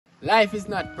Life is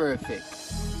not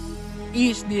perfect.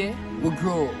 Each day we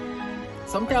grow.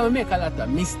 Sometimes we make a lot of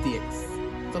mistakes.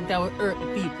 Sometimes we hurt the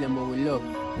people we love,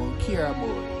 we care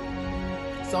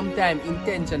about. Sometimes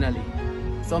intentionally,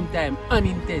 sometimes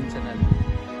unintentionally.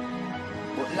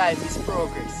 But life is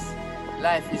progress.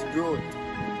 Life is growth.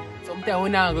 Sometimes we're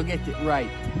not going to get it right.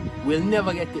 We'll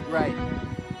never get it right.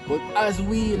 But as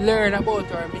we learn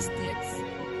about our mistakes,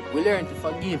 we learn to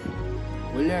forgive.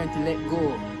 We learn to let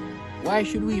go. Why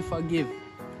should we forgive?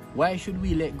 Why should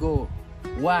we let go?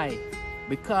 Why?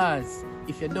 Because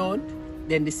if you don't,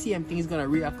 then the same thing is going to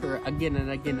reoccur again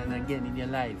and again and again in your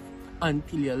life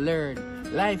until you learn.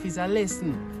 Life is a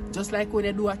lesson. Just like when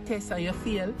you do a test and you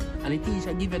fail, and the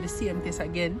teacher give you the same test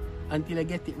again until you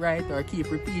get it right, or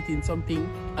keep repeating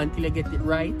something until you get it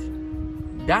right.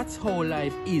 That's how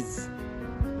life is.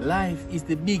 Life is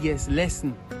the biggest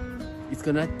lesson. It's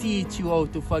going to teach you how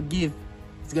to forgive.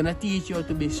 It's going to teach you how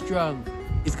to be strong.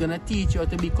 It's going to teach you how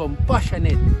to be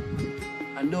compassionate.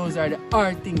 And those are the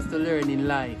hard things to learn in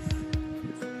life.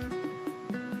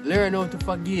 Learn how to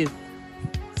forgive.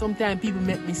 Sometimes people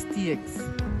make mistakes.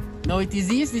 Now it is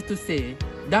easy to say,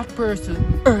 that person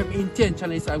hurt me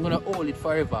intentionally, so I'm going to hold it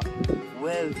forever.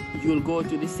 Well, you'll go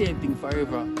through the same thing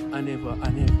forever and ever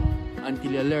and ever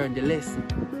until you learn the lesson.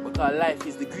 Because life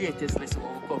is the greatest lesson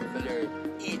we come to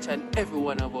learn. Each and every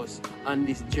one of us on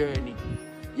this journey.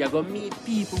 You're going to meet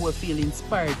people who feel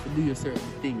inspired to do certain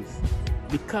things.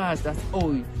 Because that's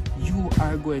how you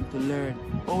are going to learn.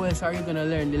 How else are you going to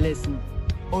learn the lesson?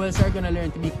 How else are you going to learn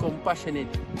to be compassionate,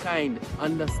 kind,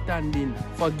 understanding,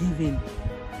 forgiving?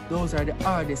 Those are the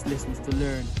hardest lessons to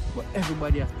learn. But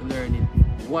everybody has to learn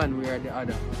it one way or the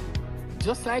other.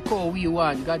 Just like how we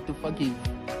want God to forgive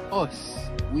us,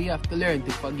 we have to learn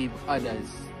to forgive others.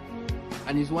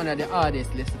 And it's one of the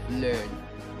hardest lessons to learn.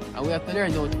 And we have to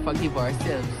learn how to forgive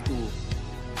ourselves too.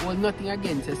 Hold nothing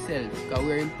against yourself, because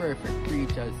we're imperfect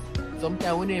creatures.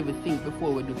 Sometimes we never think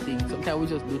before we do things. Sometimes we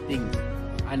just do things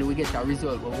and we get a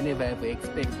result but we never ever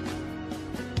expect.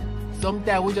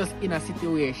 Sometimes we're just in a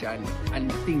situation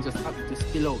and things just happen to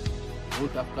spill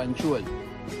out of control.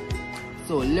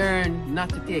 So learn not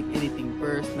to take anything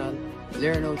personal.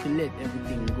 Learn how to let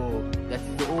everything go. That's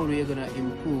the only way you're going to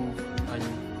improve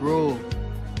and grow.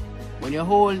 When you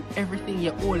hold everything,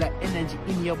 you hold that energy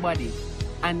in your body,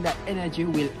 and that energy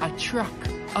will attract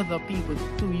other people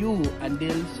to you, and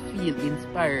they'll feel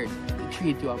inspired to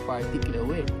treat you a particular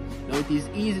way. Now it is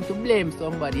easy to blame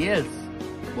somebody else,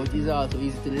 but it's also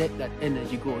easy to let that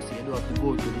energy go, so you don't have to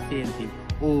go through the same thing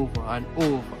over and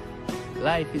over.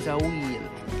 Life is a wheel,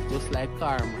 just like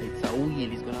karma. It's a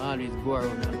wheel. It's going to always go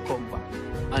around and come back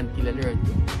until you learn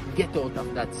to get out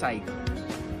of that cycle.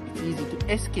 It's easy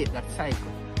to escape that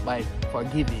cycle by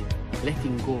forgiving,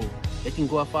 letting go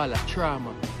of all that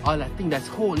trauma, all that thing that's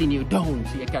holding you down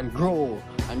so you can grow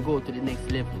and go to the next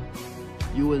level.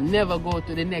 You will never go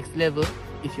to the next level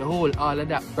if you hold all of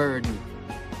that burden,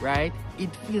 right?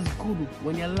 It feels good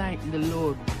when you lighten the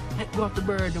load. Let go of the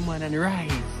burden, man, and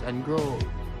rise and grow.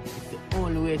 It's the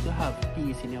only way to have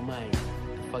peace in your mind,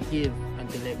 to forgive and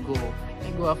to let go.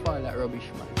 Let go of all that rubbish,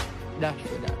 man. Dash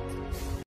for that.